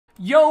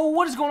Yo,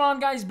 what is going on,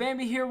 guys?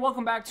 Bambi here.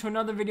 Welcome back to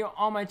another video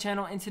on my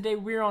channel, and today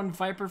we're on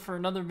Viper for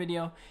another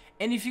video.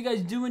 And if you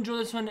guys do enjoy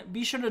this one,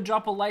 be sure to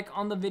drop a like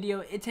on the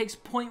video. It takes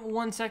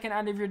 0.1 second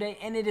out of your day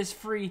and it is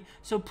free,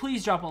 so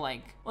please drop a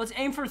like. Let's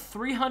aim for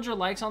 300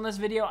 likes on this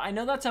video. I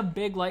know that's a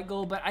big like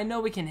goal, but I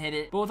know we can hit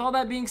it. But with all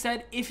that being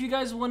said, if you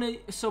guys want to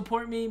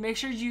support me, make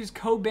sure you use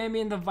code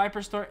Bambi in the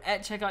Viper store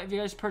at checkout if you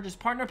guys purchase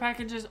partner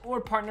packages or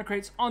partner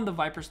crates on the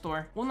Viper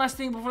store. One last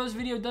thing before this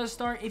video does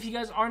start, if you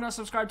guys are not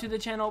subscribed to the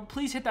channel,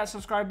 please hit that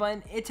subscribe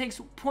button. It takes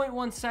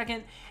 0.1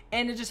 second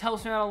and it just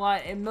helps me out a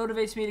lot. It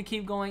motivates me to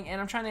keep going, and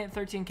I'm trying to hit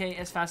 13K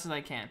as fast as I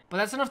can. But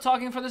that's enough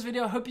talking for this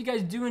video. Hope you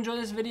guys do enjoy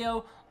this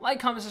video. Like,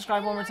 comment,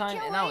 subscribe one more time,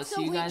 and I will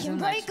see you guys in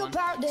the next one.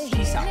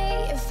 Peace out.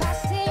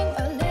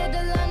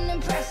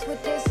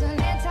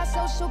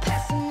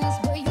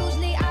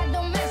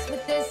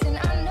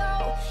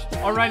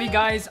 Alrighty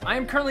guys,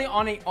 I'm currently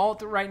on a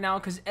alt right now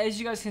because as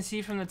you guys can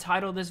see from the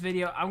title of this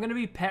video, I'm going to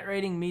be pet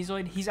raiding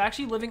MeeZoid. He's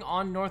actually living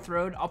on North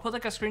Road. I'll put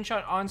like a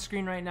screenshot on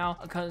screen right now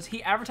because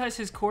he advertised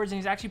his chords and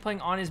he's actually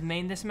playing on his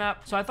main this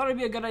map. So I thought it'd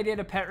be a good idea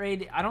to pet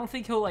raid. I don't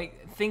think he'll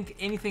like think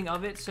anything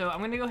of it. So I'm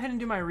going to go ahead and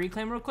do my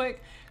reclaim real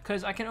quick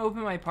because I can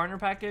open my partner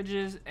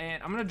packages,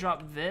 and I'm going to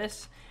drop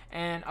this.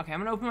 And okay, I'm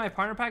gonna open my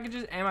partner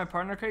packages and my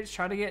partner crates,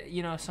 try to get,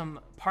 you know, some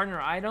partner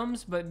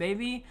items, but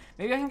maybe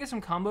I can get some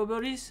combo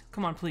abilities.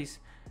 Come on, please.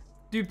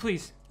 Dude,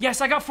 please. Yes,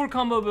 I got 4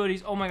 combo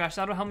abilities. Oh my gosh,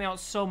 that'll help me out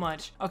so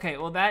much. Okay,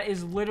 well, that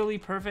is literally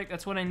perfect.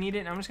 That's what I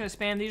needed. I'm just going to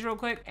spam these real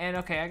quick. And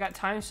okay, I got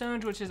Time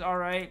Stones, which is all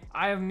right.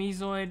 I have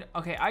MeeZoid.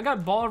 Okay, I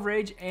got Ball of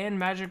Rage and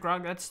Magic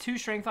Rock. That's 2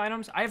 strength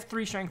items. I have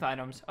 3 strength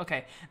items.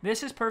 Okay,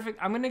 this is perfect.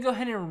 I'm going to go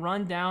ahead and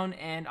run down,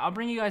 and I'll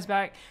bring you guys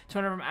back to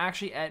whenever I'm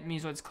actually at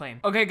MeeZoid's claim.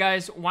 Okay,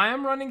 guys, while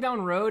I'm running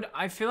down road,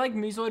 I feel like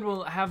MeeZoid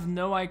will have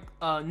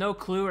no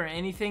clue or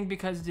anything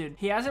because, dude,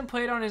 he hasn't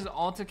played on his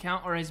alt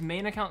account, or his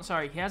main account.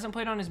 Sorry, he hasn't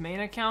played on his main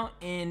account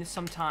in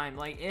some time.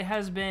 Like, it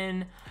has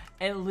been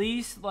at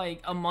least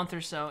like a month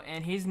or so,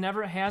 and he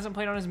hasn't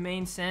played on his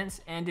main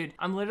since. And dude,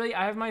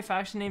 I have my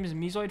faction name is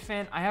MeeZoid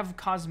Fan. I have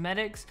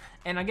cosmetics,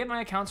 and I get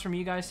my accounts from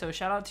you guys, so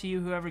shout out to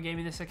you, whoever gave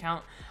me this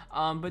account.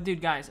 But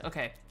dude, guys,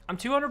 okay, I'm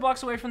 200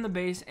 blocks away from the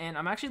base, and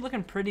I'm actually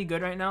looking pretty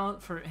good right now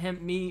for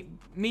me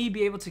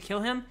be able to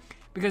kill him.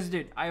 Because,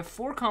 dude, I have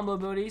 4 combo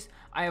abilities,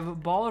 I have a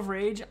Ball of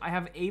Rage, I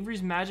have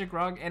Avery's Magic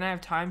Rock, and I have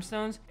Time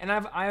Stones, and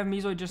I have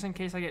MeeZoid just in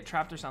case I get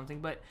trapped or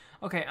something. But,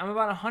 okay, I'm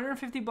about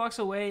 150 blocks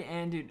away,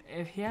 and, dude,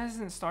 if he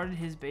hasn't started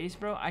his base,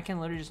 bro, I can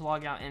literally just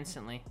log out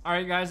instantly.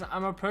 Alright, guys,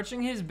 I'm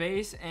approaching his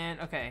base, and,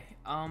 okay,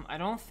 I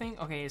don't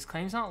think, okay, his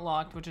claim's not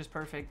locked, which is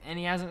perfect, and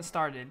he hasn't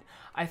started.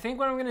 I think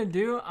what I'm gonna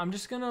do, I'm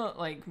just gonna,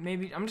 like,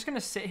 I'm just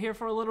gonna sit here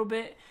for a little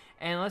bit,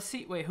 and let's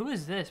see. Wait, who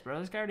is this, bro?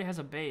 This guy already has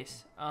a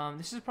base.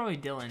 This is probably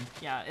Dylan.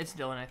 Yeah, it's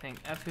Dylan, I think.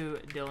 F-who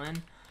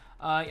Dylan.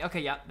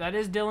 Okay, yeah, that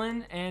is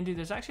Dylan. And, dude,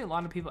 there's actually a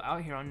lot of people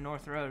out here on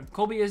North Road.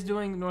 Colby is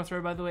doing North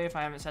Road, by the way, if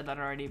I haven't said that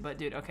already. But,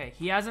 dude, okay,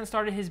 he hasn't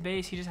started his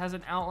base. He just has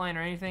an outline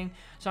or anything.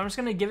 So I'm just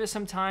going to give it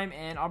some time,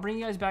 and I'll bring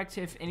you guys back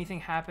to if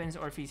anything happens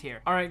or if he's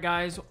here. All right,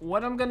 guys,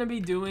 what I'm going to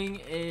be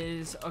doing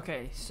is,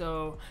 okay,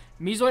 so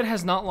MeeZoid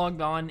has not logged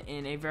on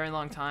in a very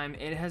long time.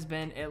 It has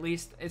been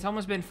it's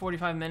almost been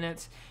 45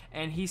 minutes,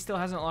 and he still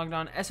hasn't logged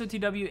on.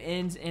 SOTW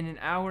ends in 1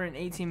 hour and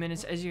 18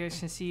 minutes, as you guys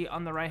can see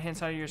on the right-hand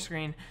side of your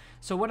screen.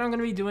 So what I'm going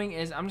to be doing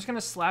is I'm just going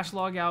to /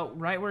 log out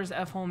right where his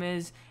F-home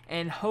is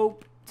and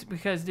hope,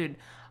 because, dude,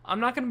 I'm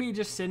not going to be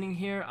just sitting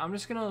here. I'm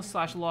just going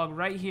to / log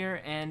right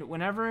here, and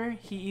whenever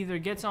he either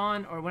gets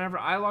on or whenever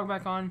I log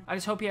back on, I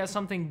just hope he has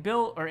something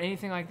built or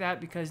anything like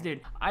that, because,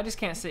 dude, I just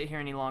can't sit here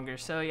any longer.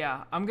 So,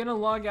 yeah, I'm going to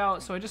log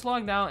out. So I just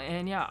logged out,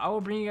 and, yeah, I will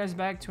bring you guys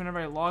back to whenever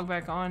I log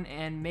back on,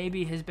 and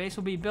maybe his base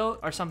will be built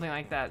or something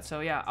like that.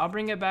 So, yeah, I'll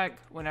bring it back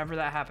whenever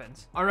that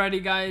happens.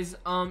 Alrighty, guys,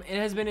 it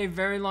has been a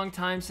very long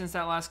time since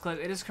that last clip.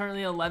 It is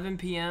currently 11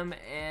 p.m.,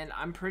 and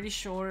I'm pretty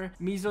sure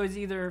MeeZoid's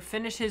either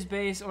finished his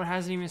base or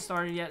hasn't even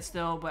started yet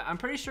still. But I'm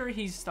pretty sure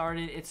he's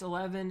started. It's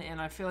 11,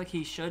 and I feel like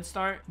he should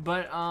start.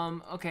 But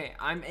okay,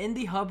 I'm in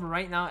the hub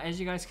right now, as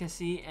you guys can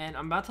see, and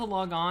I'm about to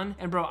log on.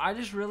 And bro, I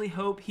just really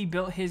hope he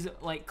built his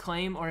like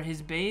claim or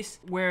his base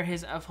where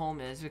his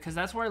F-home is, because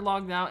that's where I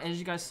logged out, as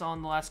you guys saw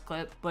in the last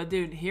clip. But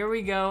dude, here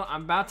we go.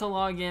 I'm about to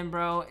log in,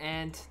 bro,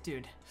 and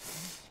dude,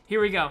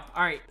 here we go.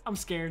 All right, I'm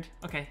scared.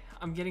 Okay,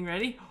 I'm getting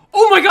ready.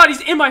 Oh my god, he's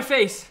in my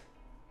face.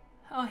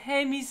 Oh,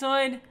 hey,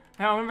 MeeZoid.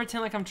 I'm gonna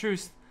pretend like I'm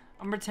Truce.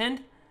 I'm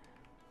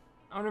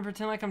gonna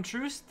pretend like I'm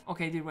Truce.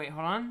 Okay, dude, wait,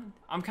 hold on.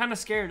 I'm kind of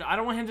scared. I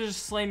don't want him to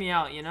just slay me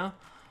out, you know?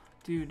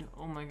 Dude,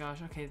 oh my gosh.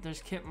 Okay,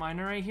 there's Kit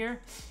Miner right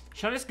here.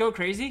 Should I just go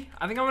crazy?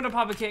 I think I'm gonna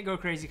pop a Kit, go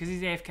crazy, because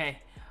he's AFK.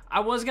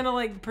 I was gonna,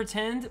 like,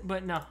 pretend,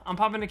 but no. I'm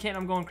popping a Kit and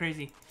I'm going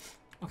crazy.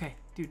 Okay,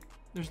 dude,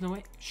 there's no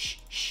way. Shh,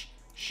 shh,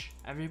 shh.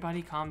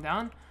 Everybody calm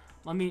down.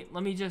 Let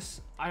me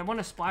just, I want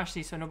to splash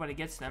these so nobody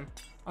gets them.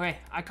 Okay,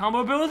 I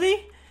combo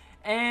ability.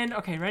 And,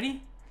 okay,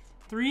 ready?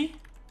 3,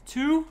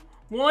 2,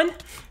 1.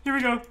 Here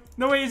we go.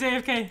 No way he's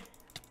AFK.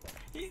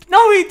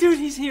 No, dude,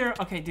 he's here.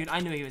 Okay, dude, I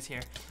knew he was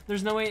here.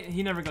 There's no way.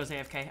 He never goes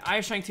AFK. I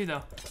have strength 2,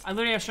 though. I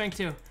literally have strength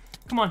 2.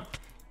 Come on.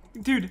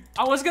 Dude,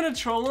 I was gonna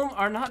troll him,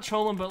 or not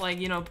troll him, but like,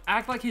 you know,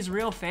 act like his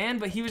real fan,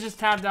 but he was just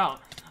tabbed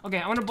out. Okay,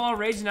 I'm gonna ball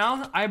rage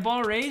now. I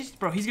ball raged.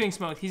 Bro, he's getting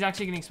smoked. He's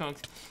actually getting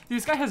smoked. Dude,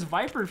 this guy has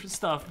Viper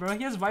stuff, bro.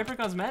 He has Viper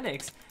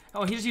cosmetics.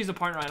 Oh, he just used a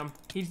partner item.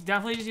 He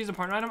definitely just used a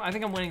partner item. I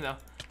think I'm winning, though.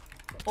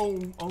 Oh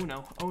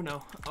no. Oh,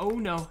 no. Oh,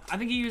 no. I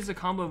think he used a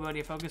combo buddy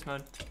of focus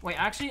mode. Wait,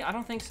 actually, I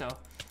don't think so.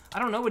 I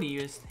don't know what he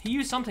used. He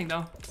used something,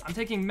 though. I'm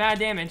taking mad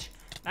damage.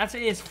 That's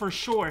it, for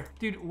sure.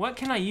 Dude, what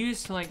can I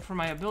use to, like, for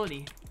my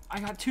ability? I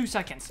got 2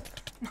 seconds.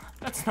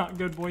 That's not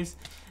good, boys.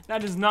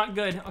 That is not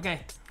good.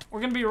 Okay,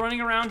 we're gonna be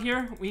running around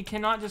here. We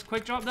cannot just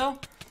quick drop, though.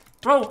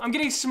 Bro, I'm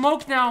getting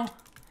smoked now.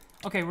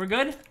 Okay, we're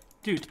good.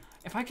 Dude,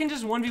 if I can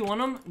just 1v1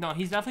 him. No,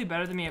 he's definitely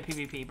better than me at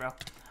PvP, bro.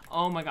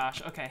 Oh my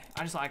gosh. Okay,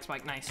 I just lag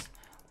spike. Nice.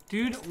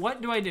 Dude,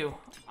 what do I do?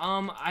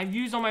 I've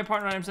used all my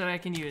partner items that I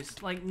can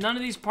use. Like, none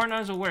of these partner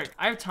items will work.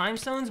 I have time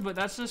stones, but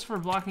that's just for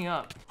blocking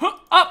up. Huh,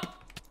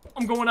 up!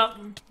 I'm going up.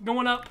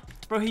 Going up.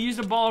 Bro, he used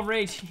a ball of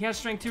rage. He has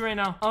strength 2 right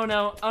now. Oh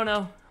no. Oh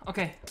no.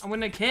 Okay, I'm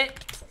gonna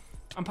kit.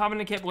 I'm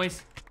popping a kit,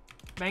 boys.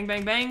 Bang,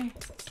 bang, bang.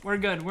 We're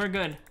good. We're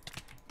good.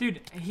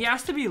 Dude, he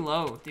has to be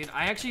low, dude.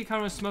 I actually kind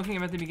of was smoking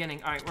him at the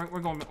beginning. All right, we're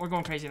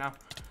going crazy now.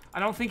 I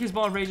don't think his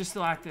ball of rage is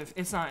still active.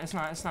 It's not.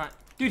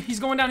 Dude, he's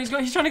going down. He's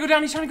trying to go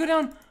down. He's trying to go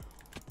down.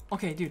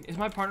 Okay, dude, is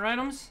my partner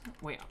items?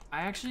 Wait,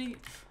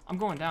 I'm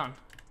going down.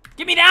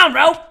 Get me down,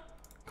 bro.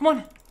 Come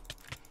on.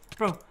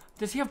 Bro,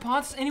 does he have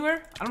pots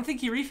anywhere? I don't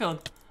think he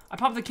refilled. I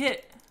popped the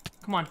kit.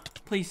 Come on,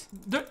 please.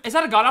 Is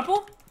that a god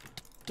apple?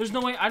 There's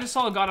no way. I just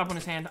saw a god apple on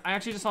his hand. I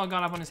actually just saw a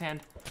god apple on his hand.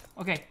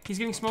 Okay, he's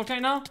getting smoked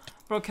right now.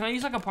 Bro, can I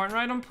use like a partner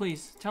item?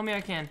 Please, tell me I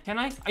can. Can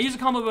I? I use a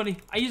combo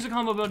ability.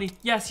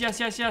 Yes.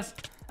 That's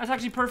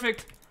actually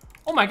perfect.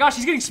 Oh my gosh,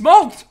 he's getting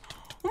smoked.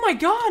 Oh my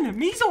god,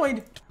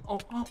 MeeZoid. Oh.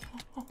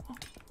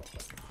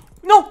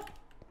 No.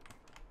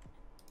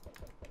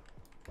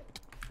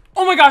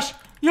 Oh my gosh.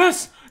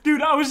 Yes.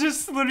 Dude, I was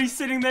just literally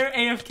sitting there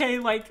AFK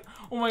like,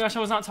 oh my gosh, I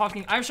was not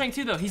talking. I have strength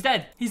 2 though. He's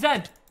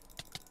dead.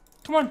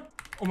 Come on.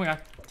 Oh my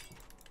god.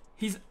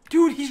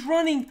 Dude, he's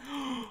running.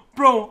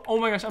 Bro, oh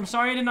my gosh. I'm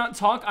sorry I did not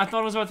talk. I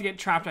thought I was about to get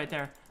trapped right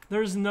there.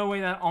 There's no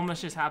way that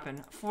almost just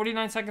happened.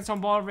 49 seconds on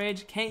ball of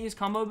rage. Can't use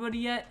combo ability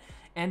yet.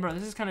 And bro,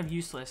 this is kind of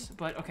useless.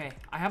 But okay,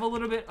 I have a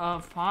little bit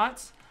of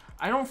pots.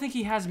 I don't think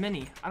he has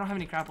many. I don't have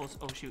any crapples.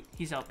 Oh shoot,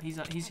 he's up.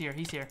 He's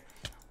here.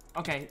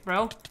 Okay,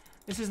 bro.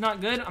 This is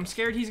not good. I'm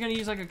scared he's gonna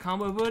use like a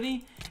combo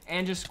ability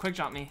and just quick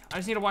drop me. I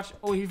just need to watch.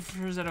 Oh, he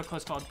Rosetta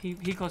close called. He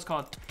close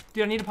called.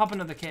 Dude, I need to pop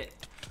another kit.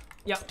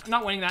 Yep,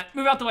 not winning that.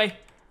 Move out the way.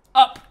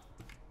 Up.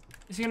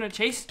 Is he gonna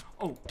chase?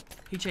 Oh,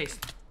 he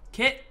chased.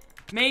 Kit,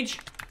 mage,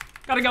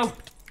 gotta go.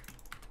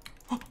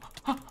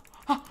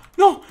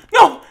 No.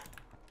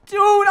 Dude,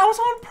 I was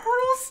on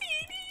Pearl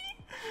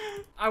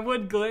CD. I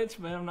would glitch,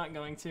 but I'm not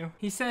going to.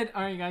 He said,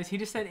 all right, guys. He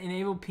just said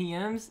enable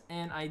PMs,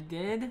 and I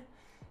did.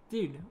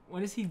 Dude,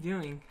 what is he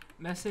doing?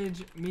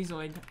 Message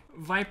MeeZoid.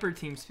 Viper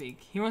TeamSpeak.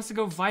 He wants to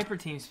go Viper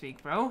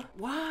TeamSpeak, bro.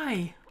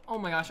 Why? Oh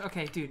my gosh.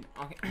 Okay, dude.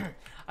 Okay.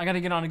 I gotta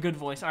get on a good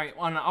voice. All right,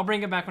 I'll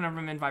bring it back whenever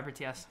I'm in Viper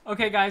TS.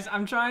 Okay, guys.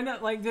 I'm trying to,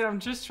 like, dude, I'm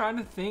just trying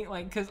to think,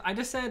 like, because I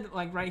just said,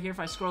 like, right here, if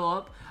I scroll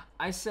up,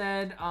 I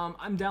said,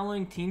 I'm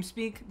downloading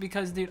TeamSpeak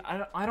because, dude,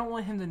 I don't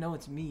want him to know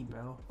it's me,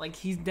 bro. Like,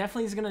 he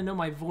definitely is gonna know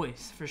my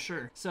voice, for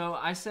sure. So,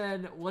 I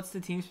said, what's the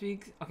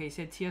TeamSpeak? Okay, he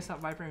said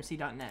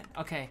ts.vipermc.net.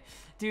 Okay,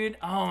 dude,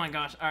 oh my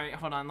gosh. All right,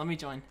 hold on, let me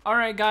join. All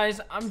right, guys,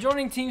 I'm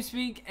joining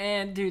TeamSpeak,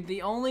 and, dude,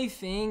 the only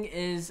thing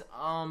is,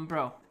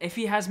 bro, if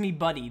he has me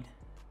buddied,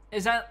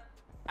 is that,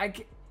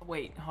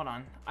 wait, hold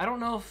on. I don't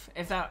know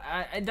if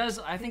that, it does,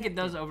 I think it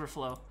does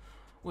overflow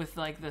with,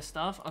 like, the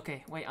stuff.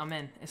 Okay, wait, I'm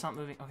in. It's not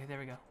moving. Okay, there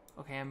we go.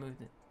 Okay, I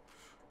moved it.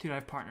 Dude, I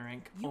have partner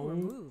rank.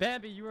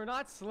 Bambi, you were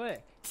not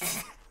slick.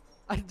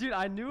 Dude,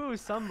 I knew it was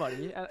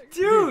somebody.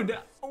 Dude,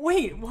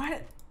 wait,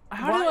 what?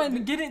 How do I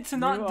get it to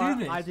not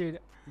do this? Dude,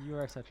 you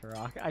are such a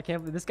rock. I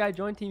can't believe this guy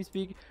joined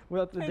TeamSpeak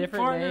with a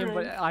different name,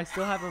 but I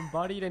still have him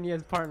buddied and he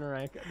has partner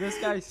rank. This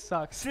guy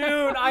sucks.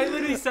 Dude, I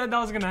literally said that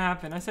was gonna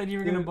happen. I said you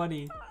were gonna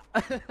buddy.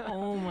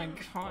 Oh my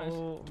gosh.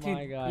 Oh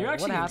my god. You're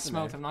actually getting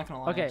smoked, I'm not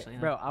gonna lie. Okay, actually,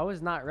 bro, I was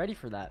not ready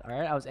for that,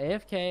 alright? I was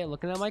AFK,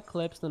 looking at my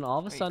clips, then all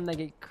of a sudden I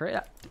get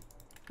crit.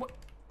 What?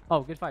 Oh,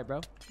 good fight,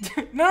 bro.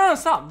 No,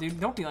 stop, dude.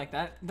 Don't be like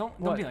that. Don't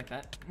be like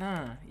that.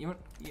 No.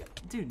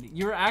 Dude,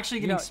 you're actually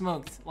getting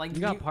smoked. Like,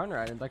 you got partner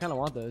items. I kind of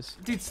want those.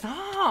 Dude,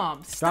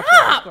 stop.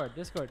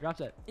 Discord, drop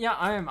that. Yeah,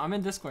 I am. I'm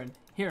in Discord.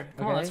 Here,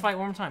 come on, let's fight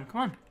one more time. Come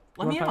on.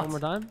 Let me out. One more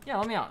time? Yeah,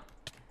 let me out.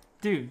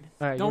 Dude.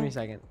 All right, give me a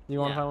second. You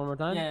want to fight one more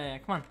time? Yeah,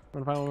 come on.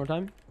 Want to fight one more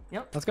time?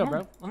 Yep. Let's go,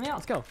 bro. Let me out.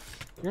 Let's go.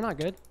 You're not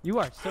good. You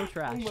are so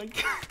trash. Oh my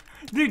god.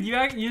 Dude, you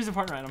use a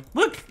partner item.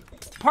 Look!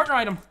 Partner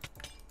item.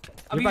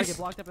 You're about to get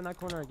blocked up in that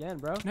corner again,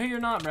 bro. No,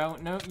 you're not, bro.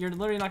 No, you're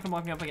literally not gonna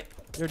block me up again.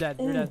 You're dead.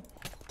 You're dead.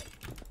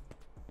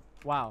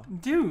 Wow.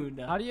 Dude.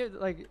 How do you,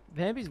 like,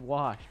 Bambi's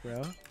washed,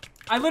 bro.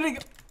 I literally...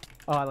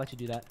 Oh, I let you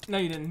do that. No,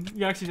 you didn't.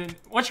 You actually didn't.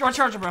 Watch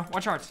charger, bro.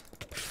 Watch hearts.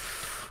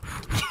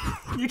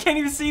 You can't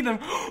even see them.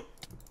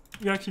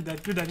 You're actually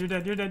dead. You're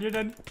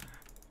dead.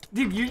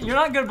 Dude, you're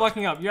not good at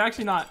blocking up. You're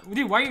actually not.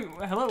 Dude, why are you...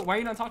 Hello? Why are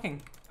you not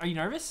talking? Are you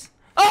nervous?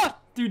 Ah!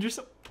 Dude, you're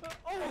so...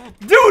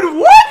 Dude,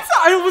 what?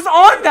 I was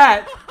on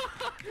that.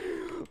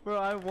 Bro,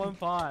 I have 1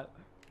 pot.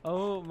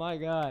 Oh my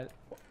god.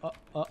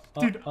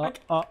 Dude,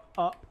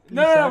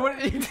 No,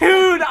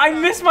 dude, I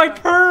missed my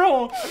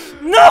pearl.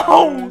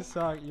 No. You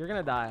suck. You're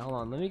gonna die. Hold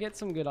on. Let me get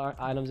some good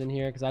items in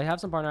here because I have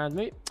some partner items.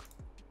 Maybe.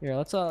 Here,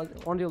 let's want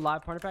to do a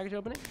live partner package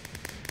opening.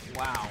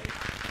 Wow.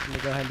 I'm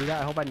gonna go ahead and do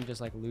that. I hope I didn't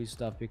just like lose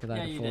stuff because I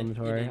have a full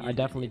inventory. I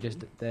definitely just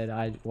did.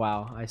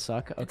 Wow, I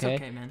suck. Okay.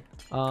 It's okay, man.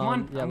 Come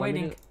on, I'm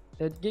waiting.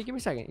 Give me a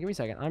second. Give me a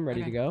second. I'm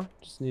ready to go.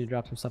 Just need to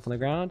drop some stuff on the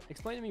ground.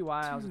 Explain to me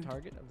why I was a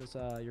target of this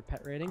your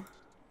pet rating.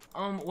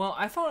 Well,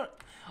 I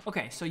thought,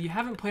 okay, so you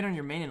haven't played on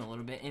your main in a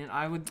little bit, and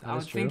I would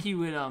think you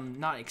would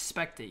not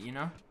expect it, you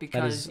know,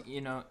 because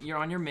you know you're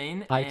on your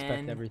main. I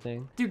expect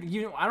everything, dude.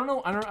 You know, I don't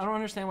know, I don't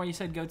understand why you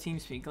said go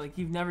TeamSpeak. Like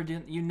you never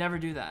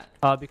do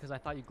that. Because I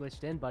thought you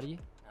glitched in, buddy.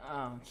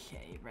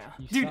 Okay, bro.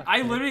 Dude,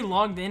 I literally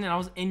logged in and I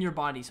was in your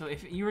body. So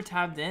if you were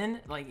tabbed in,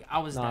 like I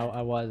was. No,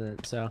 I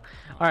wasn't. So,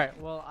 all right.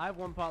 Well, I have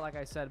 1 pot, like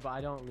I said, but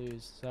I don't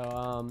lose.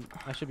 So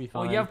I should be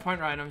fine. Well, you have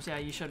partner items. Yeah,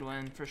 you should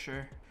win for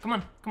sure. Come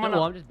on, come on.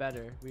 Well, up. I'm just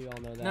better. We all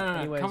know that. No.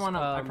 Anyways, come on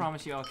up. I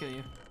promise you, I'll kill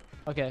you.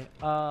 Okay.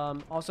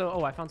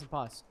 Also, I found some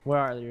pots. Where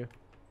are you?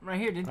 Right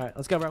here, dude. All right,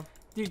 let's go, bro.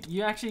 Dude,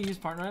 you actually use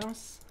partner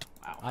items?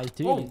 Wow. I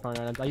do use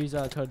partner items. I use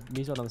code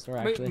MeeZoid on the store,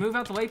 actually. Wait, move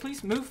out the way,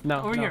 please. Move.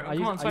 No, over here.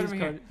 Come on, slide over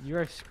here. You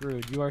are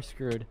screwed. You are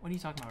screwed. What are you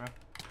talking about, bro?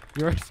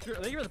 You are screwed.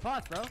 Thank you for the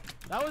pots, bro.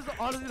 That was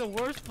honestly the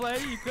worst play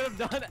you could have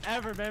done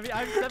ever, baby.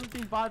 I have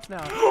 17 pots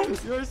now.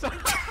 You're so...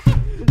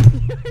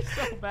 You're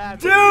so bad,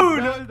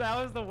 dude.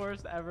 That was the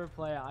worst ever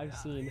play I've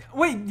seen.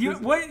 Wait, you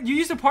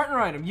used a partner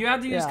item? You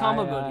had to use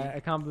combo buddy. I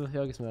combo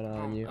focus mode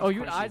on you. Oh, you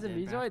had eyes and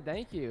MeeZoid?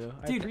 Thank you.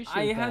 Dude,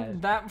 I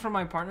had that for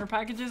my partner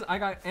packages. I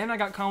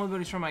got combo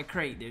buddies for my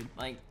crate, dude.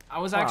 Like I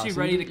was actually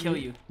ready to kill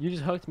you. You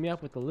just hooked me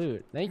up with the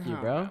loot. Thank you,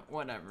 bro.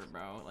 Whatever,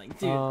 bro. Like,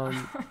 dude.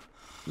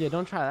 Yeah,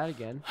 don't try that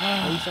again.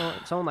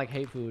 Someone like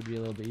hateful would be a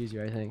little bit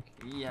easier, I think.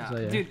 Yeah. So,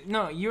 yeah. Dude,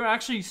 no, you were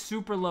actually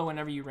super low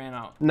whenever you ran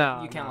out.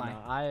 No, you can't lie.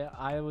 No.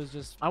 I was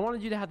just I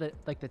wanted you to have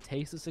the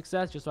taste of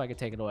success just so I could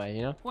take it away,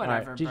 you know?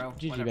 Whatever, right, bro.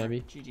 GG,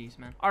 baby. GG's,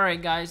 man. All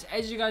right, guys.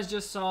 As you guys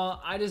just saw,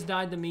 I just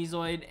died to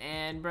MeeZoid,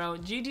 and bro,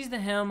 GG's to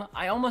him.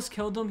 I almost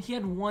killed him. He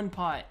had 1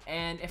 pot,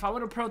 and if I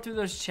would have proed through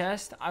those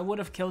chests, I would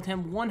have killed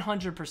him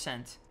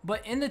 100%.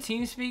 But in the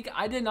TeamSpeak,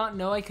 I did not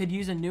know I could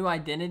use a new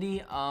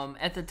identity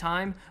at the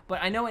time, but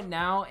I know it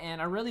now,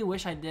 and I really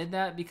wish I did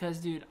that because,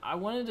 dude, I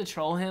wanted to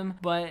troll him,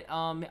 but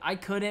I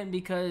couldn't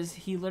because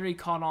he literally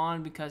caught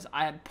on because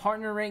I had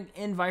partner rank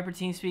in Viper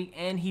TeamSpeak,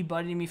 and he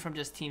buddied me from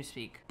just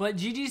TeamSpeak. But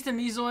GG's to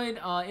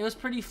MeeZoid. It was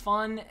pretty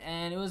fun,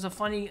 and it was a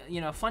funny,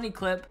 funny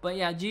clip. But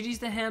yeah, GG's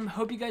to him.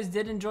 Hope you guys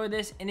did enjoy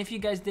this, and if you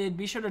guys did,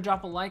 be sure to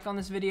drop a like on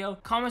this video,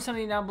 comment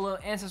something down below,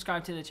 and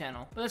subscribe to the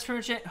channel. But that's pretty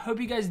much it. Hope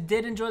you guys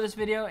did enjoy this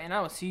video, and I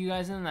will see you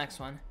guys in the next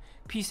one.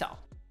 Peace out.